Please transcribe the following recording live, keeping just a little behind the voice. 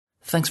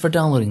Thanks for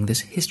downloading this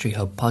History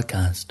Hub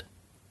podcast.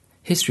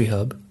 History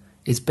Hub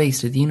is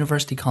based at the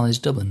University College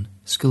Dublin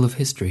School of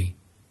History.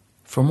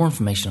 For more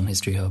information on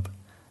History Hub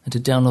and to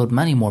download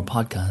many more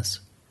podcasts,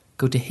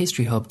 go to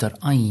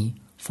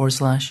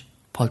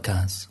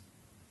historyhub.ie/podcasts.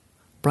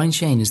 Brian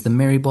Shane is the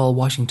Mary Ball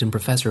Washington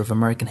Professor of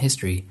American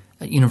History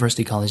at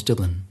University College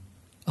Dublin,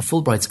 a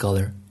Fulbright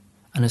Scholar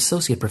and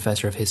Associate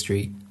Professor of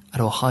History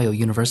at Ohio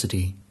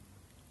University.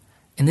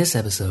 In this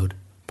episode,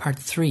 part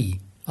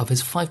 3 of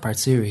his 5-part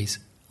series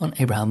on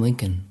Abraham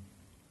Lincoln.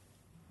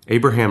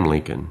 Abraham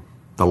Lincoln,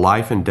 the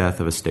life and death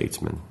of a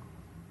statesman.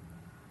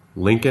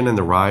 Lincoln and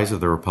the rise of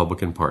the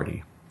Republican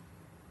Party.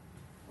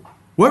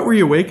 What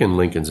reawakened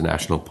Lincoln's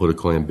national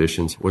political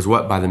ambitions was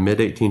what by the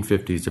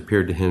mid-1850s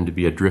appeared to him to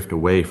be a drift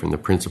away from the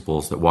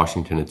principles that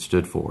Washington had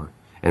stood for,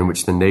 and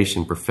which the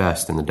nation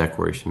professed in the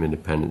Declaration of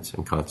Independence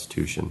and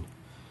Constitution.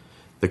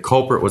 The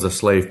culprit was a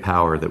slave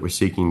power that was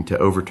seeking to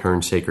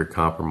overturn sacred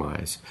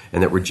compromise,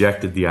 and that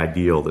rejected the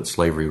ideal that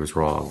slavery was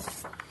wrong.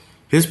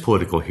 His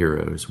political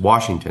heroes,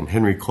 Washington,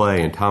 Henry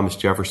Clay, and Thomas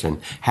Jefferson,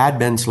 had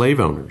been slave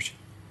owners.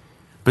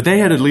 But they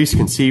had at least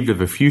conceived of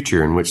a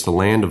future in which the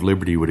land of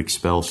liberty would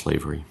expel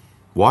slavery.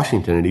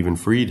 Washington had even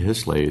freed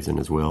his slaves in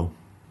his will.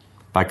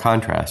 By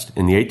contrast,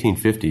 in the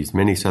 1850s,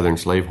 many Southern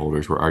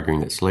slaveholders were arguing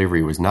that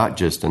slavery was not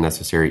just a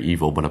necessary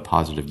evil, but a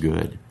positive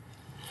good,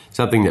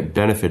 something that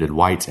benefited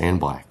whites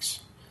and blacks.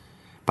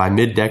 By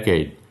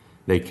mid-decade,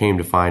 they came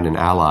to find an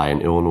ally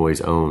in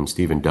Illinois' own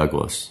Stephen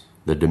Douglas,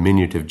 the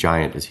diminutive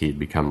giant as he had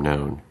become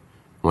known,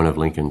 one of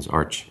Lincoln's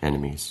arch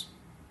enemies.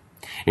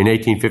 In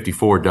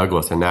 1854,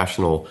 Douglas, a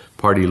National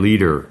Party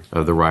leader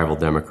of the rival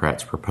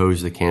Democrats,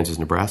 proposed the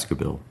Kansas-Nebraska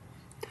Bill.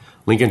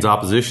 Lincoln's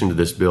opposition to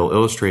this bill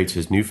illustrates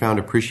his newfound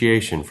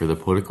appreciation for the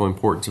political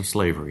importance of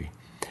slavery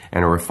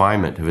and a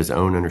refinement of his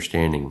own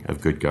understanding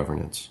of good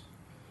governance.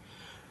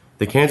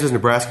 The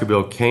Kansas-Nebraska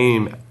Bill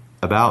came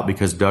about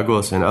because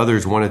Douglas and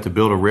others wanted to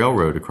build a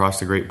railroad across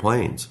the Great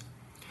Plains.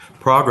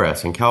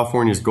 Progress in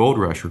California's gold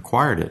rush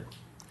required it.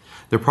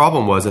 The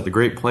problem was that the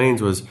Great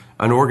Plains was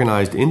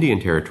unorganized Indian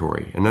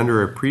territory, and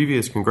under a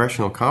previous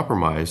congressional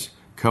compromise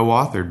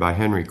co-authored by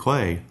Henry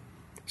Clay,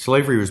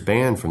 slavery was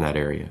banned from that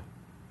area.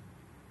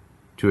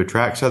 To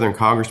attract Southern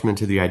congressmen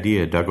to the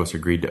idea, Douglas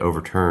agreed to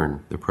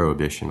overturn the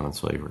prohibition on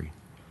slavery.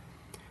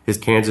 His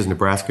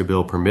Kansas-Nebraska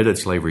bill permitted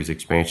slavery's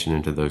expansion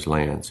into those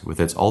lands,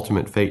 with its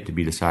ultimate fate to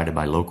be decided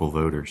by local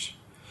voters,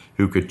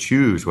 who could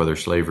choose whether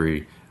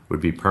slavery would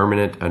be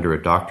permanent under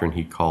a doctrine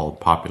he called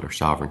popular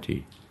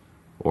sovereignty,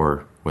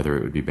 or whether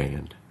it would be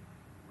banned.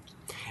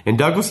 In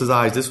Douglas's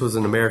eyes, this was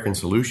an American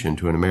solution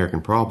to an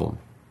American problem.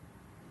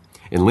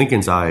 In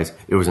Lincoln's eyes,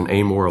 it was an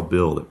amoral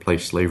bill that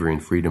placed slavery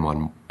and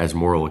freedom as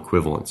moral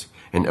equivalents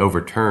and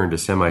overturned a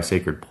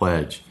semi-sacred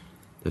pledge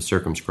that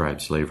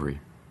circumscribed slavery.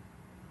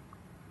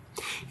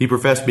 He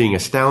professed being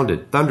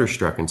astounded,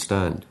 thunderstruck, and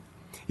stunned.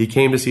 He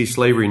came to see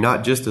slavery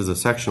not just as a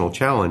sectional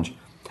challenge,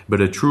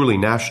 but a truly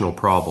national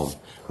problem,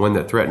 one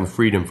that threatened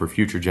freedom for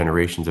future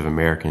generations of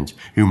Americans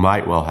who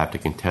might well have to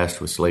contest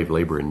with slave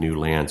labor in new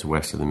lands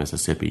west of the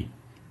Mississippi.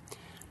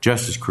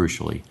 Just as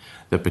crucially,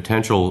 the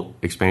potential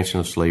expansion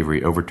of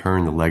slavery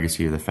overturned the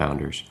legacy of the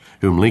founders,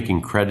 whom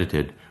Lincoln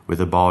credited with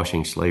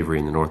abolishing slavery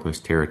in the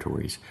Northwest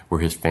Territories,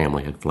 where his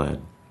family had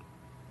fled.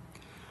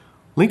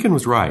 Lincoln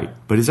was right,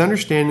 but his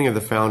understanding of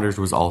the founders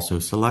was also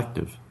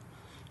selective.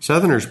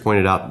 Southerners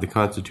pointed out that the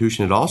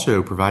Constitution had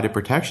also provided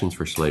protections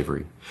for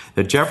slavery,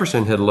 that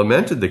Jefferson had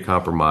lamented the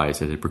compromise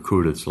that had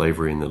precluded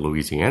slavery in the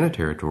Louisiana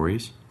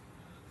territories.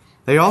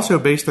 They also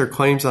based their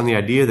claims on the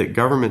idea that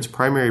government's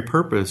primary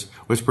purpose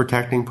was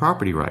protecting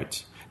property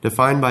rights,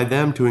 defined by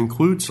them to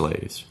include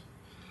slaves.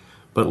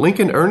 But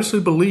Lincoln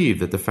earnestly believed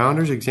that the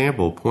founders'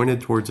 example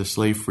pointed towards a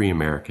slave-free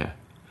America,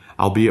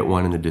 albeit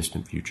one in the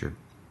distant future.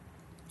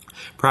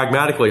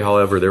 Pragmatically,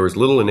 however, there was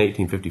little in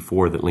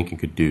 1854 that Lincoln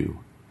could do,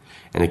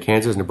 and the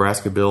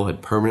Kansas-Nebraska bill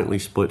had permanently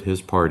split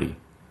his party,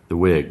 the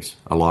Whigs,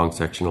 along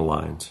sectional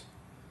lines.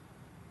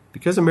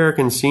 Because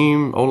Americans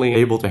seem only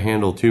able to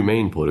handle two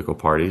main political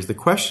parties, the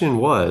question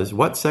was,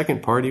 what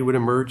second party would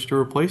emerge to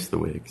replace the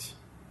Whigs?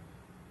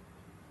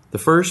 The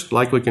first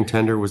likely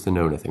contender was the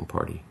Know-Nothing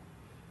Party,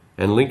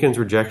 and Lincoln's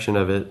rejection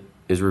of it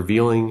is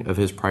revealing of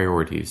his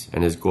priorities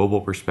and his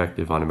global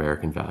perspective on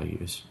American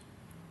values.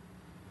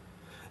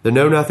 The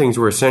Know-Nothings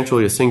were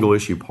essentially a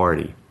single-issue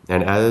party,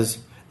 and as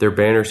their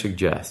banner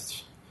suggests,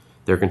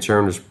 their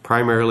concern was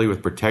primarily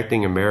with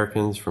protecting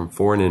Americans from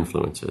foreign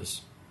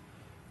influences.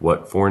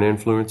 What foreign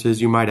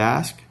influences, you might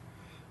ask?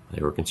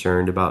 They were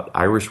concerned about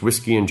Irish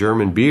whiskey and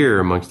German beer,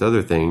 amongst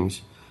other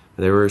things.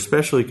 They were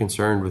especially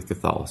concerned with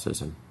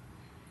Catholicism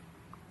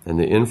and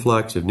the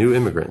influx of new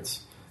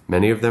immigrants,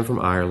 many of them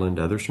from Ireland,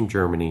 others from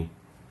Germany,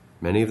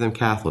 many of them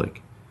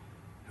Catholic,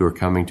 who were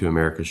coming to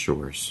America's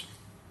shores.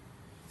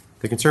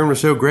 The concern was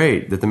so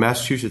great that the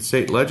Massachusetts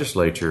state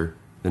legislature,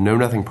 the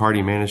Know-Nothing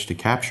Party, managed to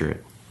capture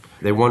it.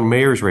 They won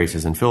mayor's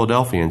races in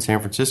Philadelphia and San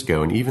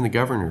Francisco, and even the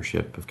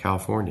governorship of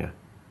California.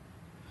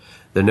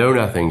 The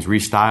Know-Nothings,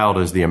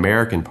 restyled as the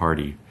American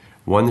Party,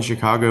 won the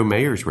Chicago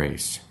mayor's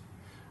race.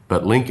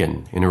 But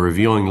Lincoln, in a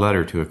revealing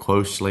letter to a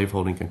close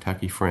slaveholding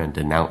Kentucky friend,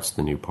 denounced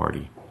the new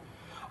party.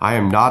 "I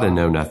am not a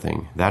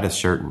know-nothing, that is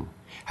certain.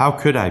 How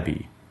could I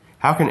be?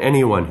 How can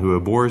anyone who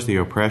abhors the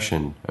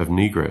oppression of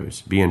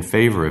Negroes be in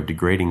favor of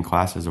degrading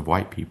classes of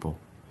white people?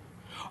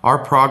 Our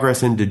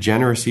progress in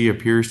degeneracy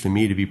appears to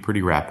me to be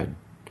pretty rapid.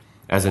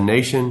 As a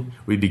nation,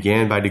 we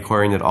began by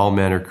declaring that all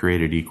men are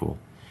created equal.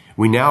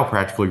 We now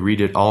practically read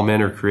it, all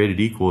men are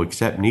created equal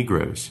except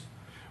Negroes.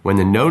 When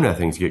the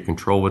know-nothings get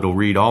control, it'll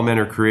read, all men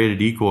are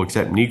created equal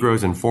except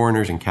Negroes and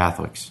foreigners and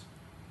Catholics.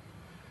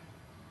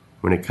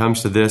 When it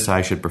comes to this,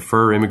 I should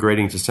prefer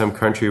immigrating to some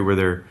country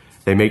where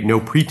they make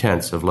no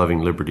pretense of loving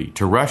liberty,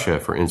 to Russia,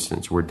 for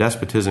instance, where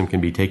despotism can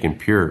be taken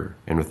pure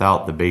and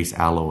without the base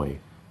alloy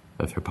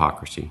of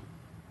hypocrisy."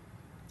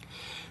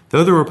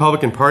 Though the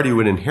Republican Party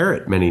would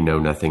inherit many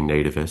know-nothing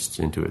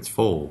nativists into its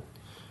fold,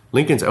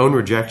 Lincoln's own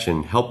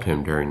rejection helped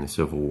him during the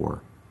Civil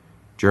War.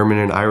 German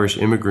and Irish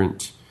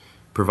immigrants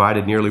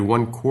provided nearly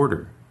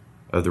 1/4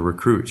 of the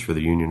recruits for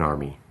the Union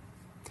Army.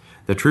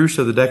 The truths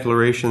of the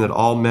Declaration that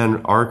all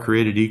men are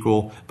created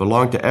equal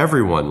belong to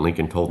everyone,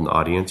 Lincoln told an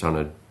audience on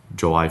a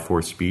July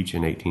 4th speech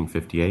in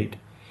 1858.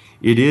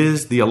 It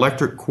is the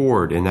electric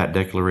cord in that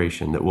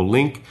declaration that will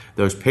link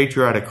those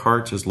patriotic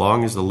hearts as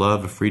long as the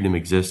love of freedom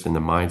exists in the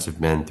minds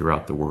of men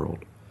throughout the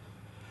world.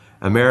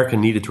 America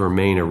needed to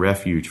remain a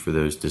refuge for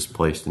those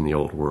displaced in the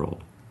old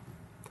world.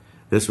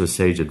 This was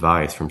sage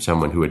advice from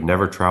someone who had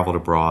never traveled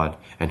abroad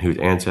and whose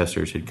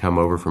ancestors had come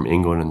over from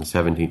England in the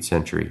 17th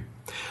century.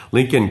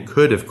 Lincoln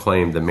could have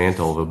claimed the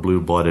mantle of a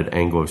blue-blooded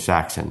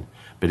Anglo-Saxon,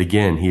 but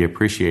again, he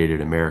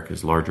appreciated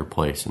America's larger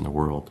place in the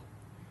world.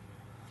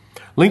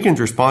 Lincoln's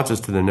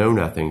responses to the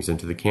Know-Nothings and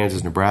to the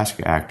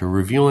Kansas-Nebraska Act are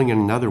revealing in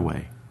another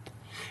way.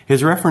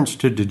 His reference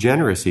to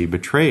degeneracy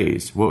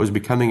betrays what was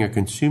becoming a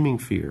consuming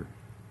fear.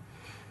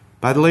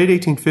 By the late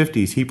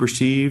 1850s, he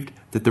perceived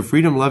that the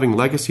freedom-loving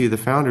legacy of the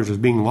founders was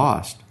being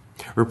lost,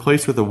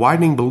 replaced with a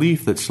widening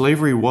belief that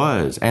slavery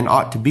was and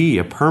ought to be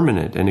a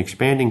permanent and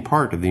expanding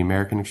part of the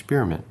American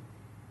experiment.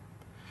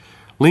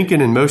 Lincoln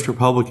and most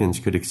Republicans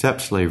could accept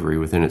slavery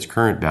within its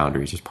current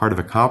boundaries as part of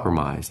a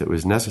compromise that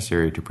was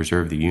necessary to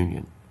preserve the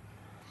Union.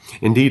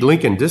 Indeed,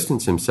 Lincoln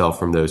distanced himself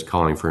from those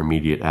calling for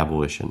immediate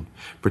abolition,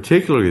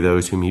 particularly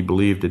those whom he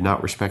believed did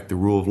not respect the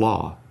rule of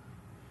law.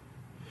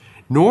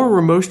 Nor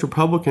were most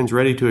Republicans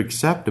ready to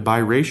accept a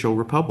biracial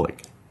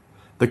republic.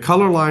 The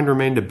color line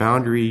remained a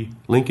boundary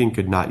Lincoln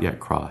could not yet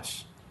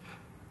cross.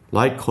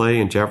 Like Clay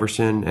and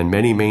Jefferson and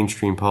many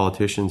mainstream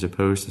politicians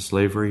opposed to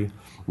slavery,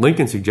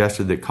 Lincoln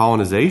suggested that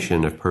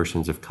colonization of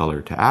persons of color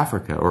to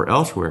Africa or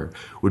elsewhere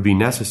would be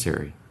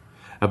necessary,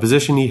 a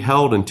position he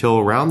held until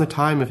around the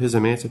time of his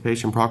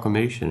Emancipation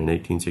Proclamation in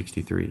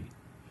 1863.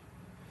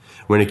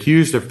 When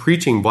accused of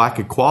preaching black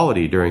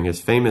equality during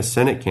his famous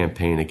Senate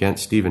campaign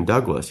against Stephen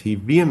Douglas, he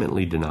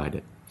vehemently denied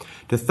it.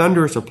 To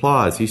thunderous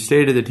applause, he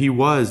stated that he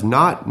was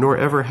not nor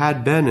ever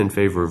had been in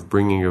favor of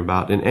bringing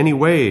about in any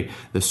way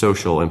the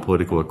social and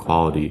political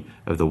equality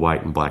of the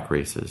white and black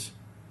races.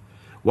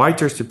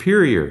 Whites are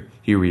superior,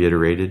 he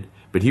reiterated,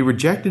 but he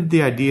rejected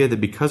the idea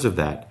that because of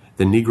that,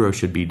 the Negro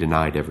should be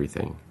denied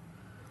everything.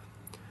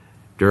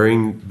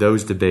 During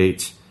those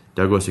debates,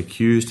 Douglas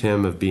accused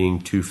him of being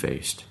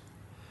two-faced.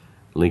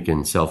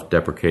 Lincoln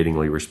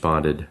self-deprecatingly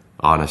responded,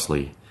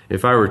 "Honestly,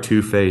 if I were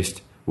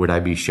two-faced, would I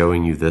be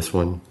showing you this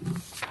one?"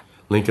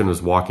 Lincoln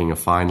was walking a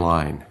fine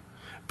line,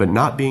 but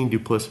not being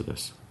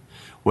duplicitous.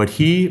 What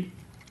he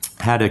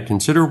had a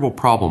considerable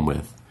problem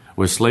with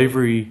was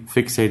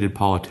slavery-fixated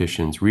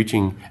politicians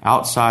reaching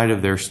outside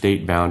of their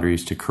state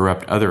boundaries to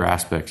corrupt other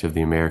aspects of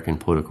the American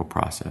political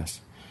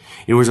process.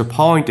 It was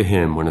appalling to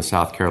him when a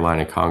South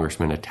Carolina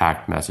congressman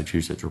attacked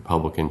Massachusetts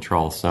Republican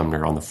Charles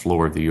Sumner on the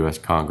floor of the U.S.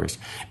 Congress,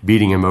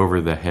 beating him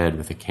over the head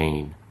with a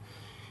cane.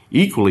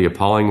 Equally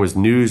appalling was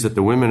news that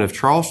the women of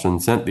Charleston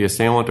sent the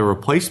assailant a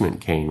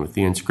replacement cane with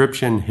the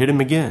inscription, "Hit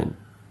him again."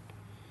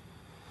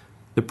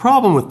 The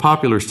problem with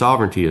popular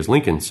sovereignty, as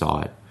Lincoln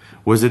saw it,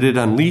 was that it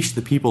unleashed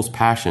the people's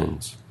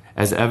passions,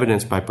 as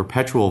evidenced by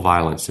perpetual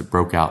violence that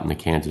broke out in the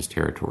Kansas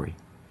Territory.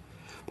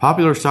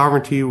 Popular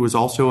sovereignty was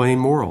also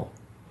amoral.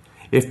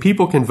 If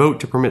people can vote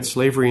to permit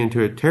slavery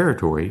into a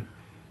territory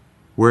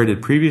where it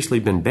had previously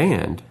been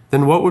banned,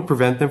 then what would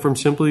prevent them from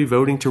simply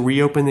voting to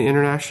reopen the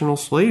international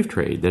slave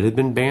trade that had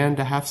been banned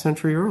a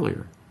half-century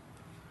earlier?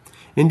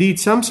 Indeed,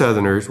 some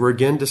Southerners were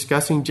again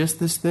discussing just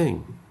this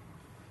thing.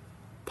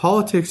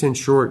 Politics, in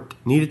short,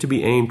 needed to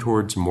be aimed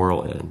towards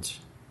moral ends.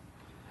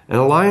 An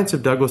alliance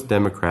of Douglas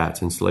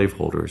Democrats and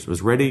slaveholders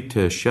was ready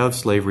to shove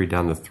slavery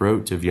down the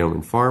throats of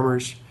yeoman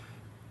farmers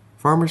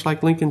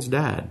like Lincoln's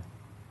dad.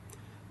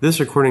 This,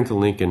 according to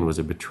Lincoln, was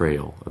a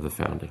betrayal of the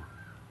founding.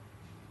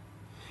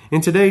 In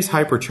today's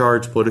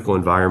hypercharged political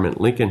environment,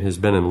 Lincoln has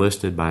been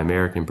enlisted by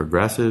American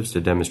progressives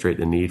to demonstrate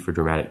the need for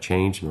dramatic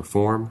change and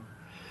reform.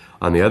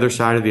 On the other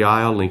side of the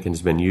aisle, Lincoln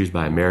has been used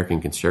by American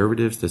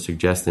conservatives to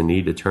suggest the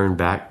need to turn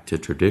back to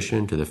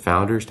tradition, to the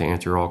founders, to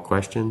answer all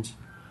questions.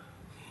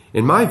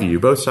 In my view,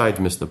 both sides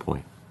missed the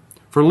point.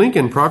 For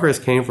Lincoln, progress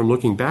came from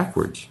looking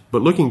backwards,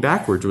 but looking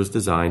backwards was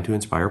designed to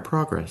inspire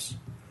progress.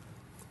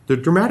 The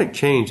dramatic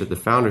change that the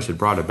founders had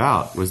brought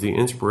about was the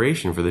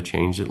inspiration for the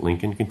change that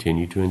Lincoln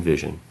continued to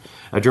envision,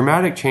 a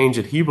dramatic change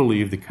that he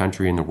believed the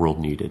country and the world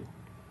needed.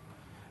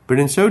 But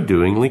in so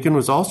doing, Lincoln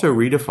was also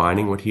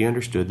redefining what he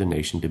understood the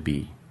nation to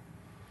be.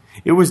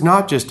 It was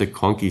not just a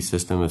clunky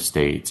system of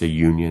states, a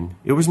union.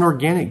 It was an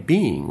organic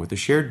being with a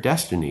shared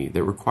destiny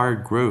that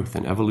required growth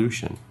and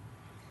evolution.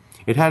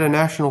 It had a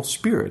national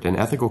spirit, an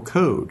ethical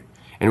code,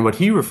 and what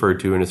he referred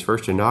to in his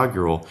first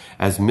inaugural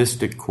as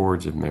mystic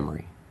chords of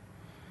memory.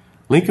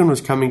 Lincoln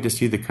was coming to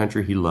see the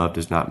country he loved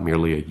as not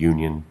merely a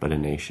union, but a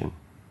nation.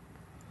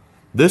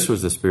 This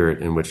was the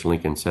spirit in which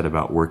Lincoln set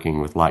about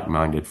working with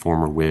like-minded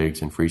former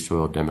Whigs and Free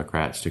Soil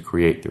Democrats to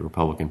create the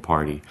Republican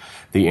Party,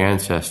 the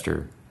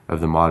ancestor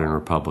of the modern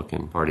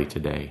Republican Party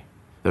today,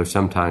 though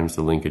sometimes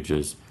the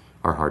linkages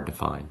are hard to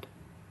find.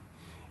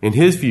 In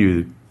his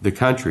view, the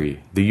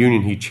country, the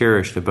union he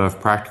cherished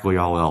above practically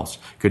all else,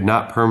 could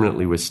not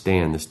permanently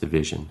withstand this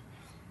division.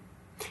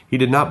 He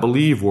did not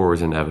believe war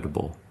was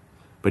inevitable,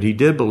 but he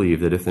did believe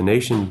that if the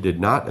nation did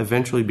not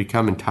eventually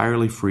become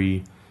entirely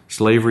free,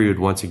 slavery would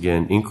once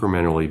again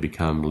incrementally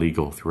become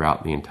legal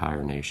throughout the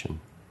entire nation.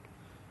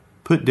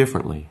 Put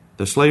differently,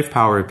 the slave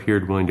power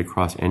appeared willing to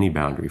cross any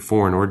boundary,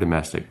 foreign or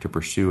domestic, to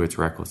pursue its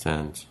reckless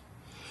ends.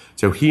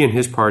 So he and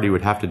his party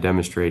would have to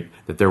demonstrate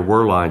that there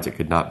were lines that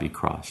could not be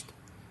crossed.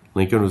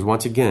 Lincoln was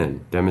once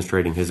again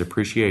demonstrating his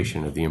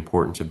appreciation of the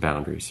importance of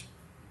boundaries.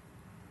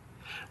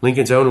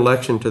 Lincoln's own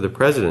election to the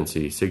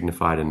presidency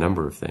signified a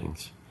number of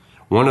things.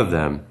 One of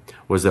them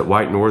was that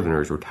white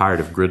Northerners were tired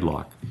of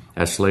gridlock,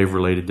 as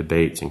slave-related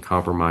debates and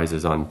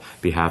compromises on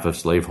behalf of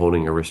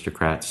slaveholding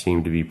aristocrats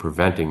seemed to be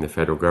preventing the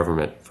federal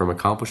government from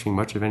accomplishing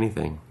much of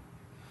anything.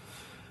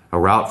 A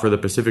route for the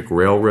Pacific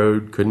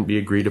Railroad couldn't be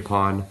agreed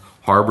upon,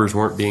 harbors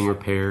weren't being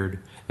repaired,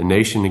 the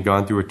nation had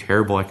gone through a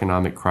terrible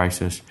economic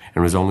crisis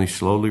and was only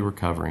slowly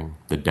recovering.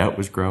 The debt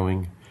was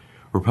growing.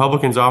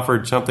 Republicans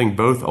offered something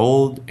both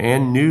old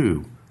and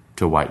new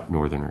to white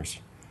Northerners.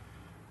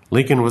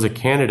 Lincoln was a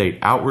candidate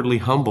outwardly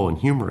humble and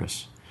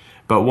humorous,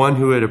 but one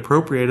who had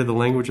appropriated the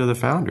language of the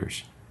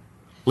founders.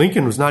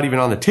 Lincoln was not even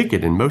on the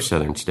ticket in most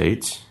southern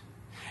states.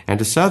 And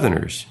to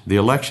Southerners, the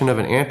election of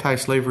an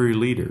anti-slavery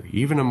leader,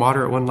 even a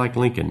moderate one like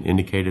Lincoln,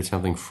 indicated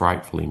something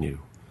frightfully new: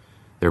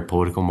 their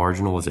political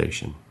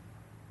marginalization.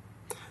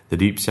 The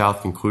Deep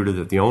South concluded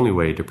that the only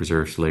way to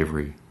preserve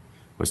slavery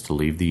was to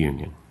leave the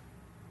Union.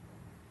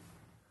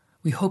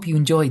 We hope you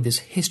enjoyed this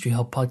History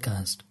Hub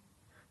podcast.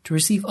 To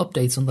receive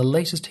updates on the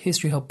latest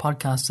History Hub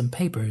podcasts and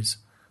papers,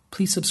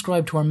 please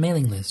subscribe to our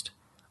mailing list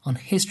on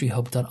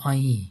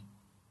historyhub.ie.